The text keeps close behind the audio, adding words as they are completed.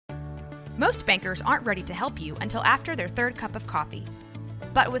Most bankers aren't ready to help you until after their third cup of coffee.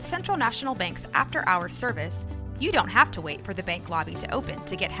 But with Central National Bank's after-hours service, you don't have to wait for the bank lobby to open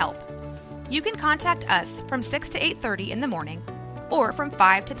to get help. You can contact us from 6 to 8:30 in the morning or from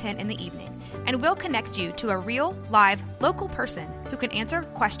 5 to 10 in the evening, and we'll connect you to a real, live, local person who can answer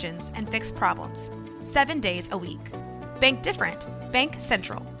questions and fix problems 7 days a week. Bank different. Bank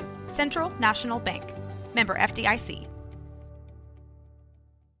Central. Central National Bank. Member FDIC.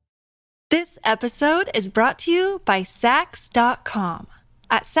 This episode is brought to you by Sax.com.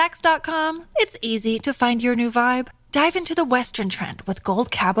 At Sax.com, it's easy to find your new vibe. Dive into the Western trend with gold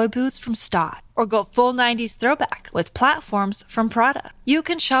cowboy boots from Stott, or go full 90s throwback with platforms from Prada. You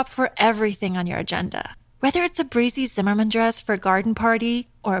can shop for everything on your agenda, whether it's a breezy Zimmermann dress for a garden party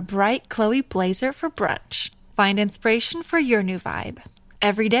or a bright Chloe blazer for brunch. Find inspiration for your new vibe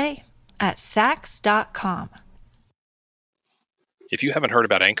every day at Sax.com. If you haven't heard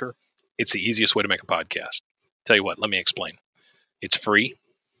about Anchor, it's the easiest way to make a podcast. Tell you what, let me explain. It's free.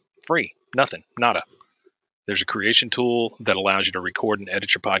 Free. Nothing. Nada. There's a creation tool that allows you to record and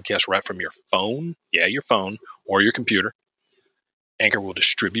edit your podcast right from your phone. Yeah, your phone or your computer. Anchor will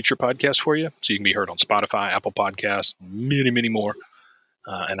distribute your podcast for you so you can be heard on Spotify, Apple Podcasts, many, many more.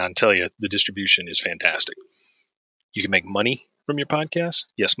 And I'll tell you, the distribution is fantastic. You can make money from your podcast.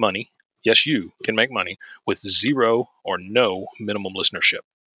 Yes, money. Yes, you can make money with zero or no minimum listenership.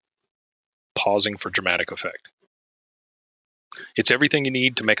 Pausing for dramatic effect. It's everything you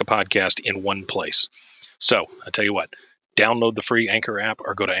need to make a podcast in one place. So, I tell you what, download the free Anchor app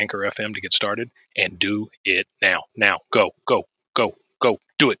or go to Anchor FM to get started and do it now. Now, go, go, go, go,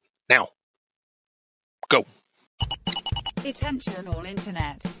 do it now. Go. Attention all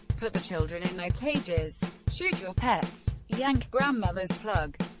internet. Put the children in their cages. Shoot your pets. Yank grandmother's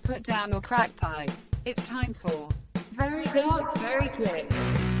plug. Put down your crack pipe. It's time for Very Dark, Very Quick.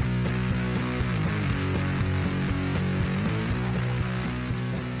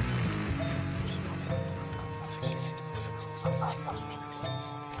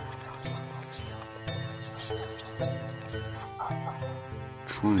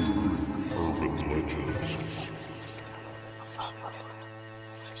 True urban legends.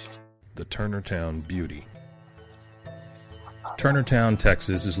 The Turnertown Beauty. Turnertown,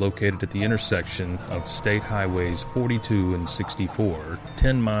 Texas is located at the intersection of State Highways 42 and 64,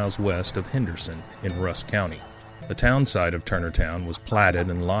 10 miles west of Henderson in Rusk County. The town site of Turnertown was platted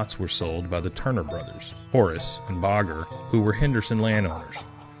and lots were sold by the Turner brothers, Horace and Bogger, who were Henderson landowners.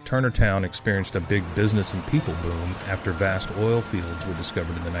 Turnertown experienced a big business and people boom after vast oil fields were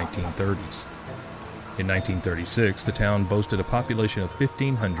discovered in the 1930s. In 1936, the town boasted a population of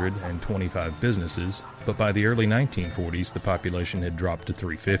 1,525 businesses, but by the early 1940s, the population had dropped to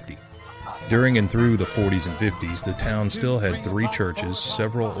 350. During and through the 40s and 50s, the town still had 3 churches,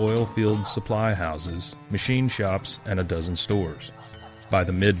 several oil field supply houses, machine shops, and a dozen stores. By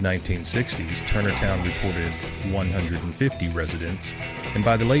the mid-1960s, Turnertown reported 150 residents, and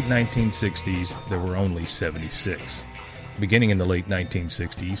by the late 1960s, there were only 76. Beginning in the late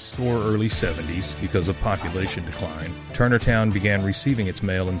 1960s or early 70s, because of population decline, Turnertown began receiving its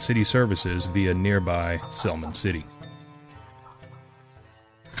mail and city services via nearby Selman City.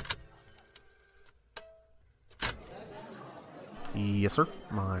 Yes, sir.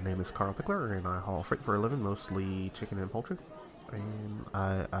 My name is Carl Pickler, and I haul freight for a living, mostly chicken and poultry. And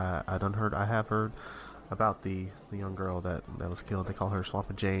I have heard about the young girl that was killed. They call her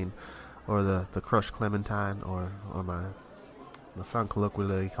Swamp Jane, or the crushed Clementine, or my son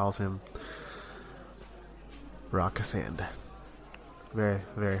colloquially calls him Rock Sand. Very,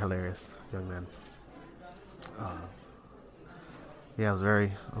 very hilarious young man. Yeah, it was a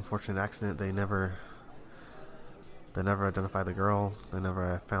very unfortunate accident. They never identified the girl. They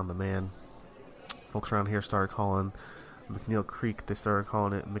never found the man. Folks around here started calling McNeil Creek, they started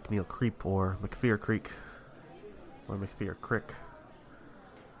calling it McNeil Creek or McPhear Creek or McPhear Creek.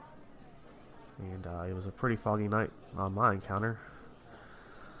 And it was a pretty foggy night on my encounter.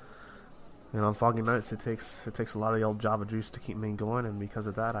 And on foggy nights, it takes a lot of the old Java juice to keep me going, and because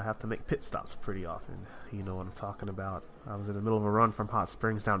of that, I have to make pit stops pretty often. You know what I'm talking about. I was in the middle of a run from Hot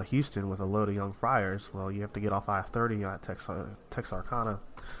Springs down to Houston with a load of young friars. Well, you have to get off I-30 at Texarkana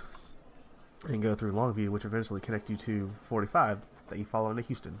and go through Longview, which eventually connect you to 45 that you follow into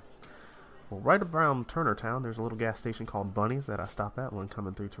Houston. Well, right around Turnertown, there's a little gas station called Bunny's that I stop at when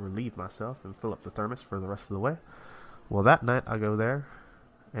coming through to relieve myself and fill up the thermos for the rest of the way. Well, that night I go there,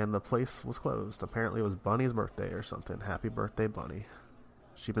 and the place was closed. Apparently it was Bunny's birthday or something. Happy birthday, Bunny.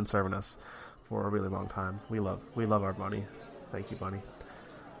 She's been serving us for a really long time. We love our Bunny. Thank you, Bunny.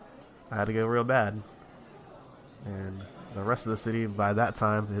 I had to go real bad. And The rest of the city, by that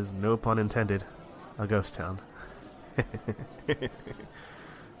time, is, no pun intended, a ghost town.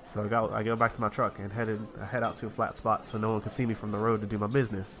 So I go back to my truck and I head out to a flat spot so no one can see me from the road to do my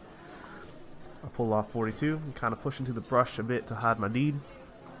business. I pull off 42 and kind of push into the brush a bit to hide my deed.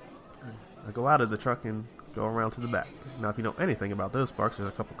 I go out of the truck and go around to the back. Now, if you know anything about those parks, there's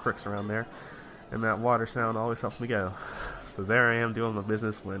a couple creeks around there, and that water sound always helps me go. So there I am doing my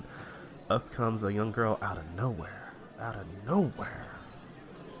business when up comes a young girl out of nowhere. Out of nowhere.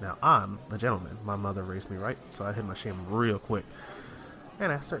 Now, I'm a gentleman. My mother raised me right, so I hid my shame real quick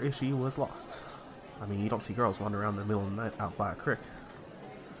and asked her if she was lost. I mean, you don't see girls wandering around in the middle of the night out by a creek.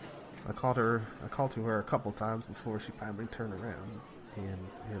 I called to her a couple times before she finally turned around.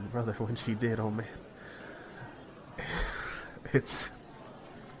 And brother, when she did, oh man, it's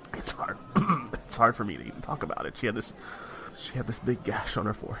hard. It's hard for me to even talk about it. She had this big gash on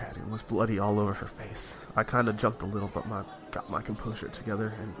her forehead and was bloody all over her face. I kind of jumped a little, but got my composure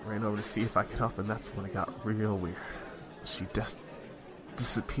together and ran over to see if I could help, and that's when it got real weird. She just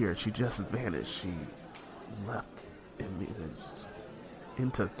disappeared. She just vanished. She left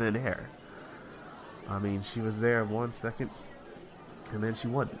into thin air. I mean, she was there 1 second, and then she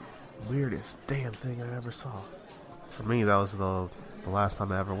wasn't. Weirdest damn thing I ever saw. For me, that was the last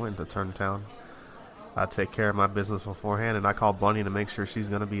time I ever went to Turntown. I take care of my business beforehand, and I call Bunny to make sure she's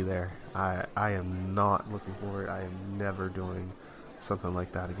going to be there. I am not looking forward. I am never doing something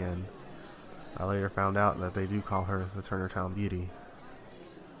like that again. I later found out that they do call her the Turnertown Beauty,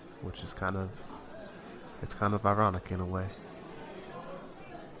 which is kind of ironic in a way.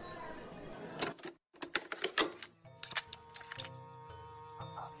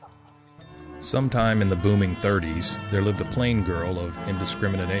 Sometime in the booming 30s, there lived a plain girl of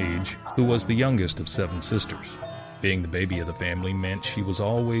indiscriminate age who was the youngest of 7 sisters. Being the baby of the family meant she was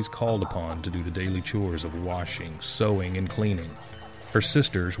always called upon to do the daily chores of washing, sewing, and cleaning. Her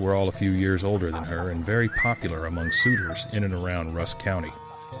sisters were all a few years older than her and very popular among suitors in and around Rusk County.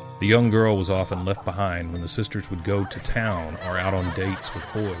 The young girl was often left behind when the sisters would go to town or out on dates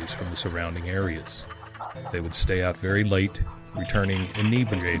with boys from the surrounding areas. They would stay out very late, returning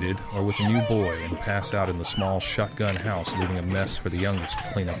inebriated or with a new boy, and pass out in the small shotgun house, leaving a mess for the youngest to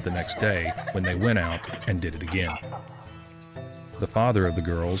clean up the next day when they went out and did it again. The father of the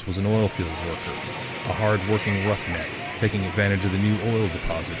girls was an oil field worker, a hard-working roughneck, taking advantage of the new oil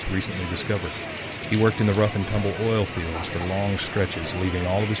deposits recently discovered. He worked in the rough-and-tumble oil fields for long stretches, leaving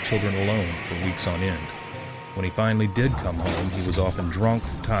all of his children alone for weeks on end. When he finally did come home, he was often drunk,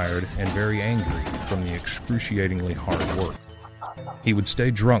 tired, and very angry from the excruciatingly hard work. He would stay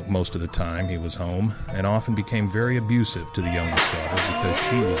drunk most of the time he was home, and often became very abusive to the youngest daughter because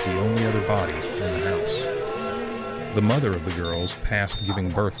she was the only other body in the house. The mother of the girls passed giving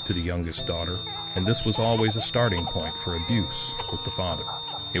birth to the youngest daughter, and this was always a starting point for abuse with the father.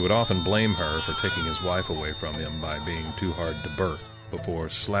 He would often blame her for taking his wife away from him by being too hard to birth, before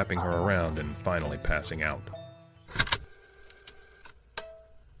slapping her around and finally passing out.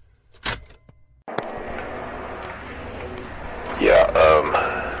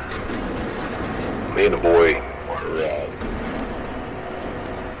 Me and the boy were out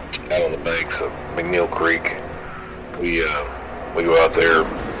on the banks of McNeil Creek. We go out there a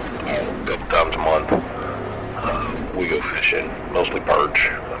couple times a month. We go fishing, mostly perch.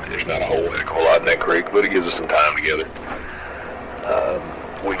 I mean, there's not a whole heck of a lot in that creek, but it gives us some time together.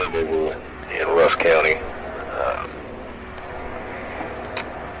 We live over in Rusk County.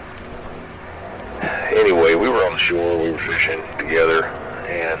 Anyway, we were on the shore, we were fishing together,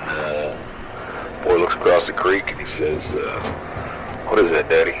 and boy looks across the creek and he says, "What is that,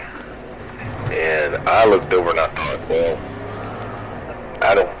 Daddy?" And I looked over and I thought, well,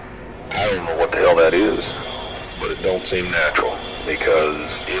 I don't know what the hell that is, but it don't seem natural, because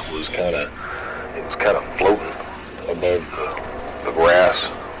it was kind of floating above the grass.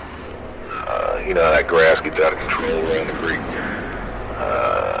 You know, that grass gets out of control around the creek.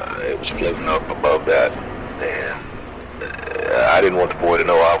 It was floating up above that, and I didn't want the boy to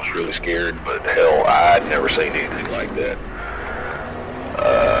know I was really scared, but hell, I'd never seen anything like that.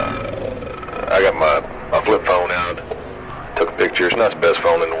 I got my flip phone out, took a picture. It's not the best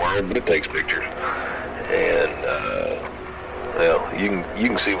phone in the world, but it takes pictures. And, well, you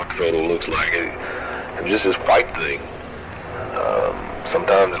can see what the photo looks like. It was just this white thing.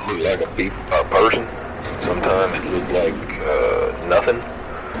 Sometimes it looked like a person. Sometimes it looked like nothing.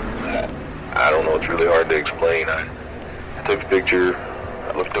 I don't know, it's really hard to explain. I took a picture,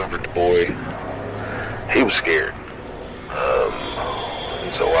 I looked over at the boy. He was scared.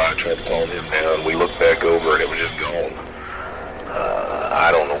 And so I tried to calm him down. We looked back over and it was just gone.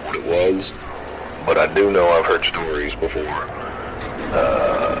 I don't know what it was, But I do know I've heard stories before.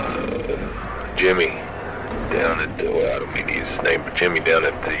 Jimmy down at, well, I don't mean to use his name, but Jimmy down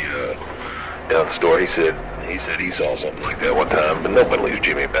at the store, he said he saw something like that one time, but nobody believes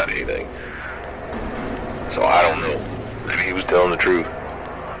Jimmy about anything. So I don't know. Maybe he was telling the truth.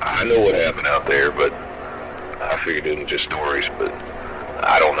 I know what happened out there, but I figured it was just stories, but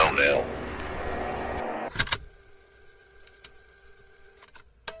I don't know now.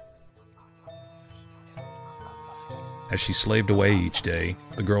 As she slaved away each day,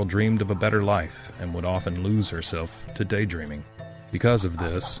 the girl dreamed of a better life and would often lose herself to daydreaming. Because of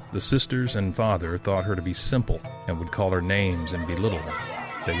this, the sisters and father thought her to be simple and would call her names and belittle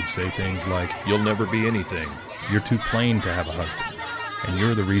her. They would say things like, "You'll never be anything, you're too plain to have a husband, and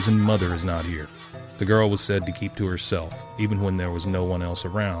you're the reason Mother is not here." The girl was said to keep to herself, even when there was no one else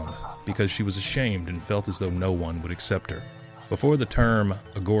around, because she was ashamed and felt as though no one would accept her. Before the term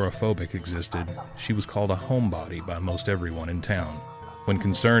agoraphobic existed, she was called a homebody by most everyone in town. When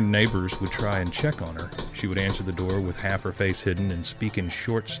concerned neighbors would try and check on her, she would answer the door with half her face hidden and speak in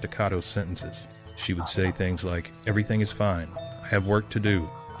short staccato sentences. She would say things like, "Everything is fine. I have work to do.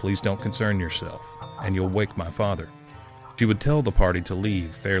 Please don't concern yourself, and you'll wake my father." She would tell the party to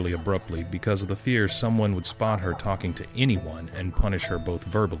leave fairly abruptly because of the fear someone would spot her talking to anyone and punish her both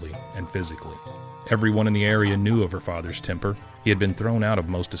verbally and physically. Everyone in the area knew of her father's temper. He had been thrown out of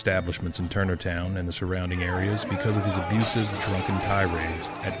most establishments in Turnertown and the surrounding areas because of his abusive, drunken tirades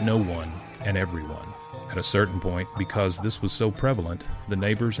at no one and everyone. At a certain point, because this was so prevalent, the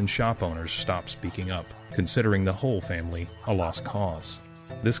neighbors and shop owners stopped speaking up, considering the whole family a lost cause.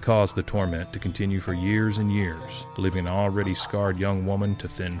 This caused the torment to continue for years and years, leaving an already scarred young woman to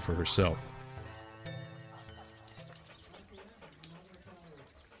fend for herself.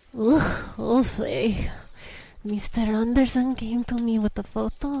 Mr. Anderson came to me with a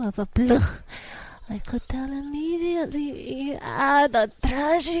photo of a plug. I could tell immediately he had a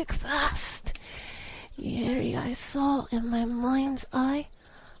tragic past. Here I saw in my mind's eye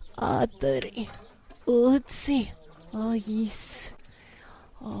Audrey, Utsi. Oh, yes.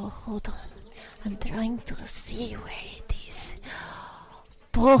 Oh, hold on. I'm trying to see where it is.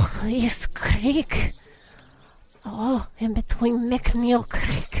 Police Creek. Oh, in between McNeil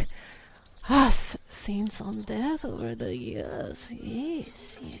Creek. Seen some death over the years.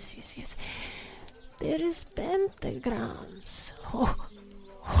 Yes. There is pentagrams. Oh,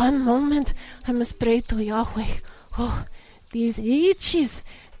 one moment I must pray to Yahweh. Oh, these H's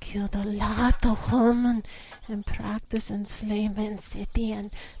killed a lot of women and practiced enslavement city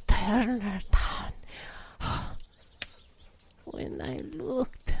and Turnertown. Oh, when I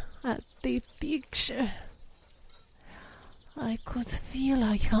looked at the picture, I could feel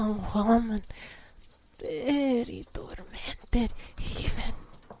a young woman, very tormented even.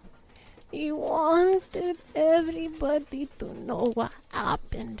 He wanted everybody to know what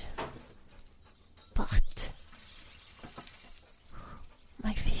happened. But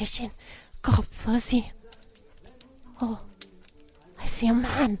my vision got fuzzy. Oh, I see a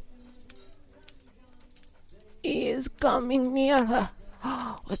man. He is coming near her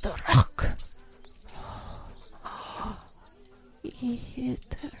with a rock. He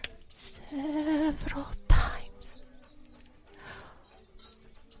hit her several times.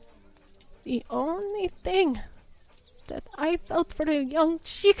 The only thing that I felt for the young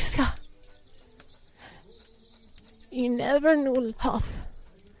Chicka, he never knew love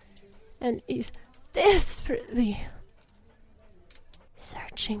and is desperately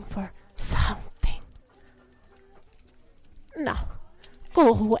searching for something. Now, go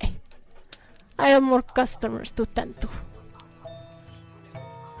away. I have more customers to tend to.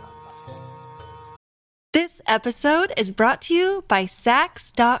 This episode is brought to you by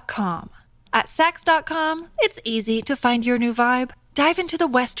Sax.com. At Sax.com, it's easy to find your new vibe. Dive into the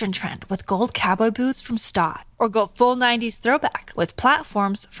Western trend with gold cowboy boots from Stott, or go full 90s throwback with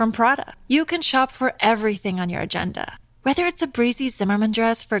platforms from Prada. You can shop for everything on your agenda, whether it's a breezy Zimmermann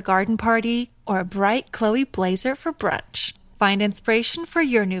dress for a garden party or a bright Chloe blazer for brunch. Find inspiration for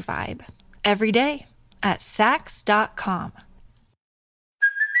your new vibe every day at Sax.com.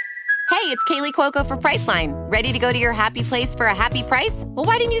 Hey, it's Kaylee Cuoco for Priceline. Ready to go to your happy place for a happy price? Well,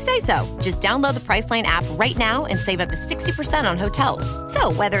 why didn't you say so? Just download the Priceline app right now and save up to 60% on hotels.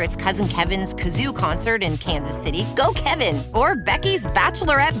 So whether it's Cousin Kevin's Kazoo Concert in Kansas City, go Kevin, or Becky's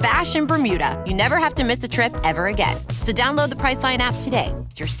Bachelorette Bash in Bermuda, you never have to miss a trip ever again. So download the Priceline app today.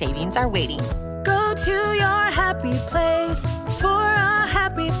 Your savings are waiting. Go to your happy place for a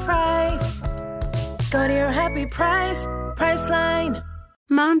happy price. Go to your happy price, Priceline.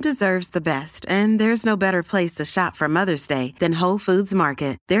 Mom deserves the best, and there's no better place to shop for Mother's Day than Whole Foods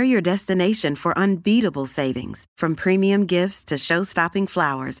Market. They're your destination for unbeatable savings, from premium gifts to show-stopping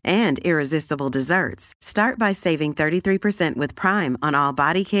flowers and irresistible desserts. Start by saving 33% with Prime on all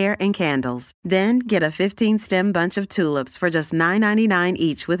body care and candles. Then get a 15-stem bunch of tulips for just $9.99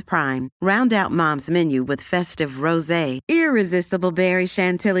 each with Prime. Round out Mom's menu with festive rosé, irresistible berry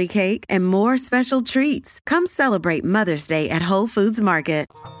chantilly cake, and more special treats. Come celebrate Mother's Day at Whole Foods Market.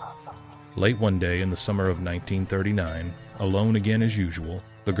 Late one day in the summer of 1939, alone again as usual,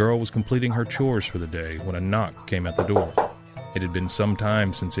 the girl was completing her chores for the day when a knock came at the door. It had been some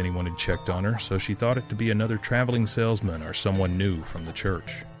time since anyone had checked on her, so she thought it to be another traveling salesman or someone new from the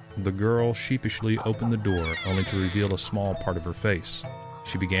church. The girl sheepishly opened the door, only to reveal a small part of her face.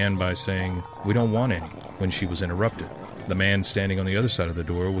 She began by saying, "We don't want any," when she was interrupted. The man standing on the other side of the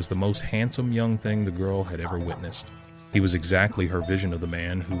door was the most handsome young thing the girl had ever witnessed. He was exactly her vision of the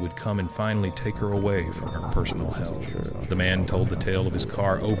man who would come and finally take her away from her personal hell. The man told the tale of his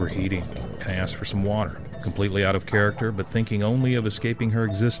car overheating and asked for some water. Completely out of character, but thinking only of escaping her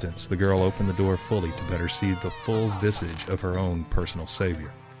existence, the girl opened the door fully to better see the full visage of her own personal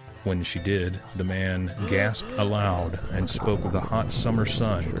savior. When she did, the man gasped aloud and spoke of the hot summer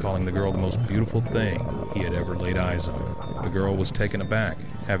sun, calling the girl the most beautiful thing he had ever laid eyes on. The girl was taken aback,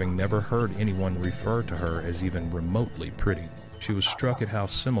 having never heard anyone refer to her as even remotely pretty. She was struck at how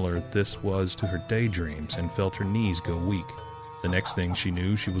similar this was to her daydreams and felt her knees go weak. The next thing she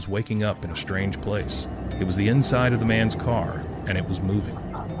knew, she was waking up in a strange place. It was the inside of the man's car, and it was moving.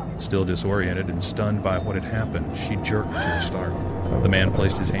 Still disoriented and stunned by what had happened, she jerked to a start. The man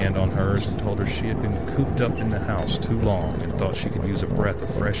placed his hand on hers and told her she had been cooped up in the house too long and thought she could use a breath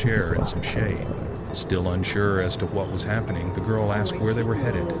of fresh air and some shade. Still unsure as to what was happening, the girl asked where they were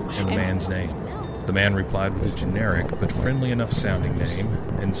headed and the man's name. The man replied with a generic but friendly enough sounding name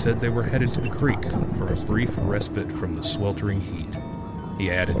and said they were headed to the creek for a brief respite from the sweltering heat. He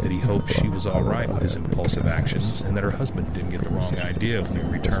added that he hoped she was all right with his impulsive actions and that her husband didn't get the wrong idea when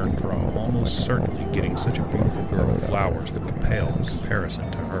he returned from almost certainly getting such a beautiful girl flowers that would pale in comparison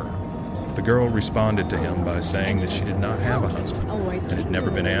to her. The girl responded to him by saying that she did not have a husband and had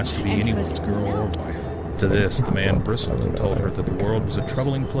never been asked to be anyone's girl or wife. To this, the man bristled and told her that the world was a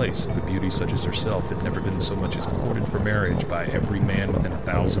troubling place if a beauty such as herself had never been so much as courted for marriage by every man within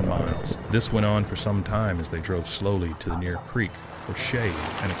 1,000 miles. This went on for some time as they drove slowly to the near creek for shade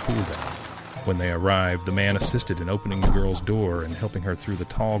and a cool down. When they arrived, the man assisted in opening the girl's door and helping her through the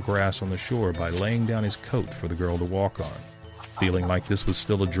tall grass on the shore by laying down his coat for the girl to walk on. Feeling like this was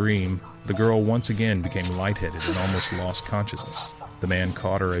still a dream, the girl once again became lightheaded and almost lost consciousness. The man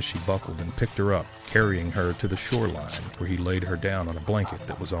caught her as she buckled and picked her up, carrying her to the shoreline, where he laid her down on a blanket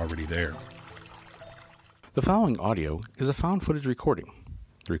that was already there. The following audio is a found footage recording.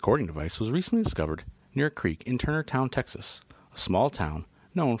 The recording device was recently discovered near a creek in Turnertown, Texas, a small town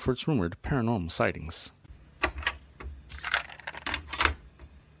known for its rumored paranormal sightings.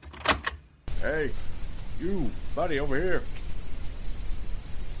 Hey, you, buddy, over here.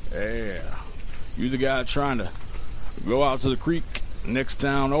 Yeah, you the guy trying to go out to the creek next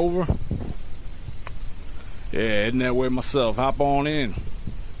town over? Yeah, heading that way myself. Hop on in.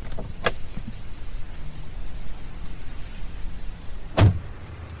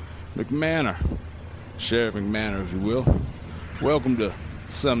 McManor. Sheriff McManor, if you will. Welcome to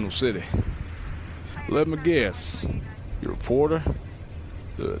Seminole City. Let me guess. You're a reporter?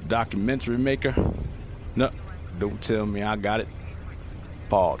 The documentary maker? No, don't tell me I got it.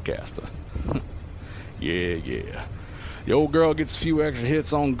 Podcaster. Yeah. The old girl gets a few extra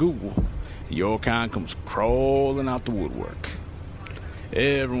hits on Google. Your kind comes crawling out the woodwork.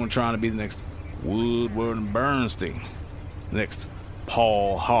 Everyone trying to be the next Woodward and Bernstein. Next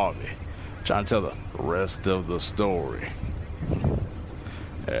Paul Harvey. Trying to tell the rest of the story.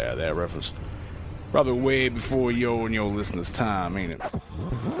 Yeah, that reference probably way before your and your listeners' time, ain't it?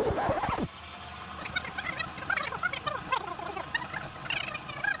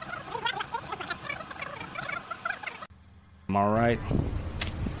 Am I right?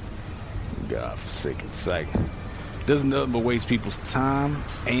 God forsaken sight. Does nothing but waste people's time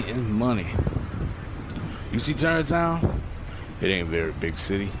and money. You see Turnertown? It ain't a very big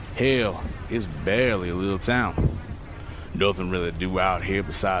city. Hell, it's barely a little town. Nothing really to do out here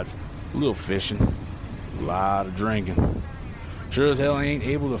besides a little fishing, a lot of drinking. Sure as hell ain't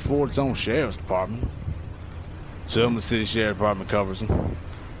able to afford its own sheriff's department. Seminole City Sheriff Department covers them,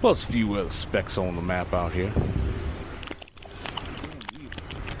 plus a few other specks on the map out here.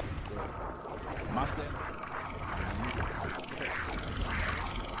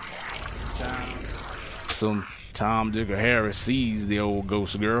 Some Tom, Dick, or Harry sees the old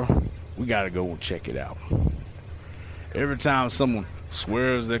ghost girl, we gotta go and check it out. Every time someone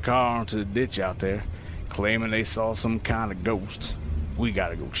swerves their car into the ditch out there, claiming they saw some kind of ghost, we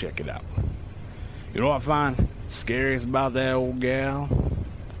gotta go check it out. You know what I find scariest about that old gal?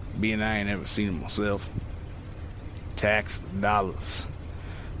 Being I ain't never seen her myself. Tax dollars.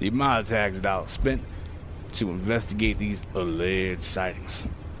 The amount of tax dollars spent to investigate these alleged sightings.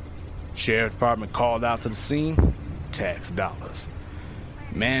 Sheriff Department called out to the scene, tax dollars.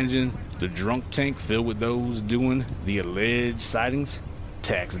 Managing the drunk tank filled with those doing the alleged sightings,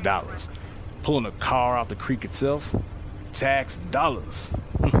 tax dollars. Pulling a car out the creek itself, tax dollars.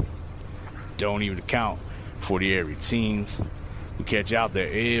 Don't even account for the area teens who catch out there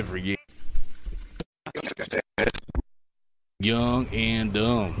every year. Young and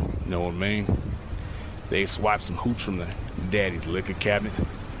dumb, you know what I mean? They swipe some hooch from their daddy's liquor cabinet.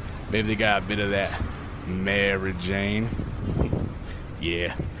 Maybe they got a bit of that Mary Jane.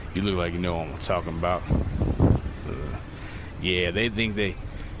 Yeah, you look like you know what I'm talking about. Yeah, they think they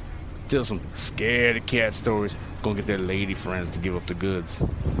tell some scared cat stories, gonna get their lady friends to give up the goods.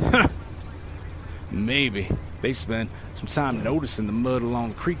 Maybe they spend some time noticing the mud along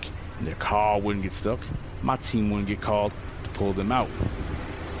the creek and their car wouldn't get stuck. My team wouldn't get called to pull them out.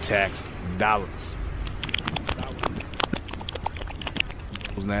 Tax dollars.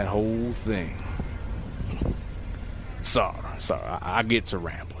 Was that whole thing. Sorry, I get to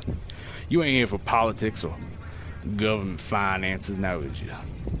rambling. You ain't here for politics or government finances now, is you?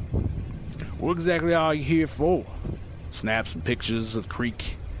 What exactly are you here for? Snap some pictures of the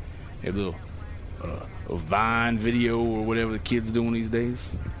creek, a little a Vine video or whatever the kids doing these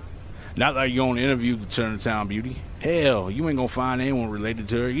days? Not like you're gonna interview the Turner Town beauty. Hell, you ain't gonna find anyone related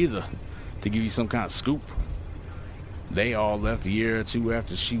to her either to give you some kind of scoop. They all left a year or two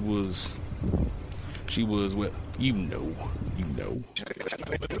after she was well, you know.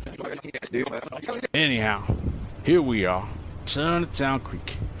 Anyhow, here we are, Turner Town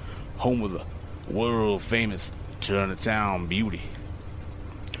Creek, home of the world famous Turner Town beauty.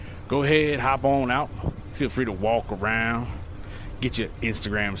 Go ahead, hop on out. Feel free to walk around. Get your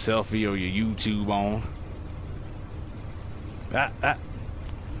Instagram selfie or your YouTube on.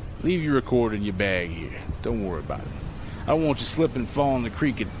 Leave your recorder in your bag here. Don't worry about it. I don't want you slipping and falling in the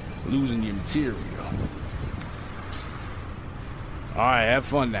creek and losing your material. Alright, have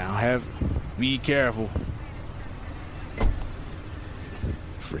fun now. Be careful.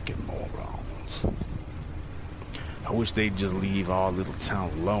 Freaking morons. I wish they'd just leave our little town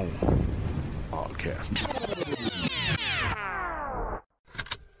alone. Podcast.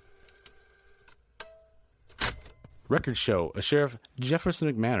 Records show a Sheriff Jefferson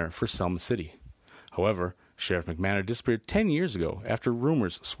McManor for Selma City. However, Sheriff McManor disappeared 10 years ago after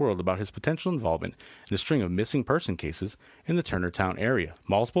rumors swirled about his potential involvement in a string of missing person cases in the Turnertown area.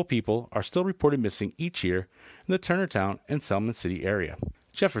 Multiple people are still reported missing each year in the Turnertown and Selma City area.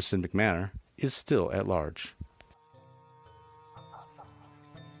 Jefferson McManor is still at large.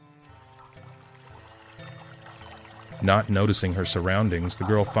 Not noticing her surroundings, the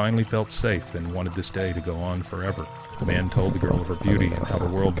girl finally felt safe and wanted this day to go on forever. The man told the girl of her beauty and how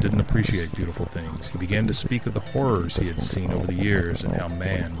the world didn't appreciate beautiful things. He began to speak of the horrors he had seen over the years and how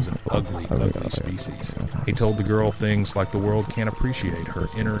man was an ugly, ugly species. He told the girl things like the world can't appreciate her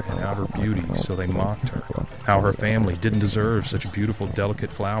inner and outer beauty, so they mocked her. How her family didn't deserve such a beautiful,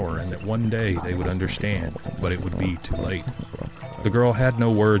 delicate flower, and that one day they would understand, but it would be too late. The girl had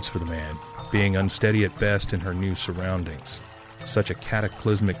no words for the man, being unsteady at best in her new surroundings. Such a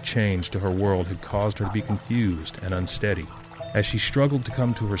cataclysmic change to her world had caused her to be confused and unsteady. As she struggled to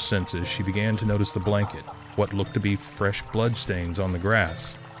come to her senses, she began to notice the blanket, what looked to be fresh bloodstains on the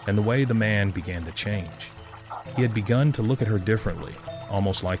grass, and the way the man began to change. He had begun to look at her differently,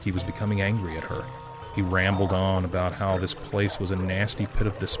 almost like he was becoming angry at her. He rambled on about how this place was a nasty pit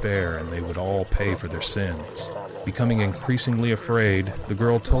of despair and they would all pay for their sins. Becoming increasingly afraid, the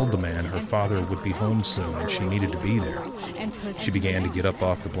girl told the man her father would be home soon and she needed to be there. She began to get up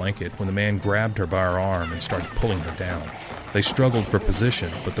off the blanket when the man grabbed her by her arm and started pulling her down. They struggled for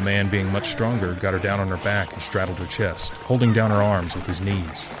position, but the man, being much stronger, got her down on her back and straddled her chest, holding down her arms with his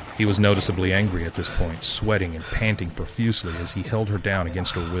knees. He was noticeably angry at this point, sweating and panting profusely as he held her down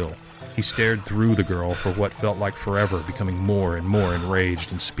against her will. He stared through the girl for what felt like forever, becoming more and more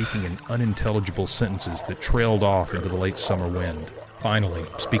enraged and speaking in unintelligible sentences that trailed off into the late summer wind. Finally,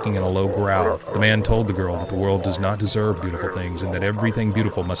 speaking in a low growl, the man told the girl that the world does not deserve beautiful things and that everything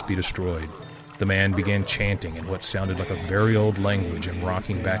beautiful must be destroyed. The man began chanting in what sounded like a very old language and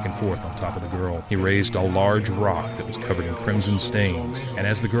rocking back and forth on top of the girl. He raised a large rock that was covered in crimson stains, and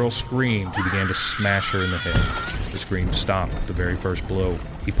as the girl screamed, he began to smash her in the head. The scream stopped at the very first blow.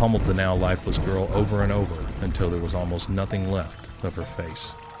 He pummeled the now lifeless girl over and over until there was almost nothing left of her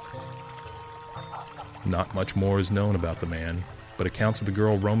face. Not much more is known about the man, but accounts of the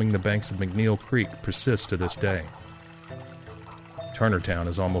girl roaming the banks of McNeil Creek persist to this day. Turnertown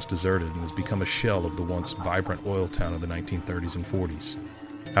is almost deserted and has become a shell of the once vibrant oil town of the 1930s and 40s.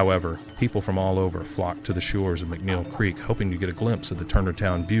 However, people from all over flock to the shores of McNeil Creek hoping to get a glimpse of the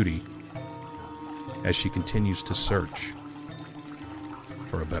Turnertown beauty as she continues to search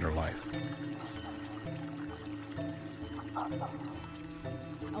for a better life.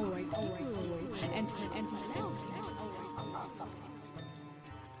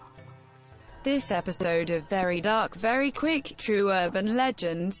 This episode of Very Dark, Very Quick True Urban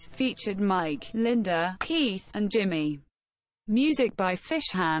Legends featured Mike, Linda, Keith, and Jimmy. Music by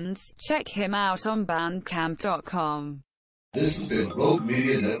Fish Hands. Check him out on Bandcamp.com. This has been Rogue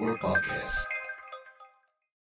Media Network Podcast.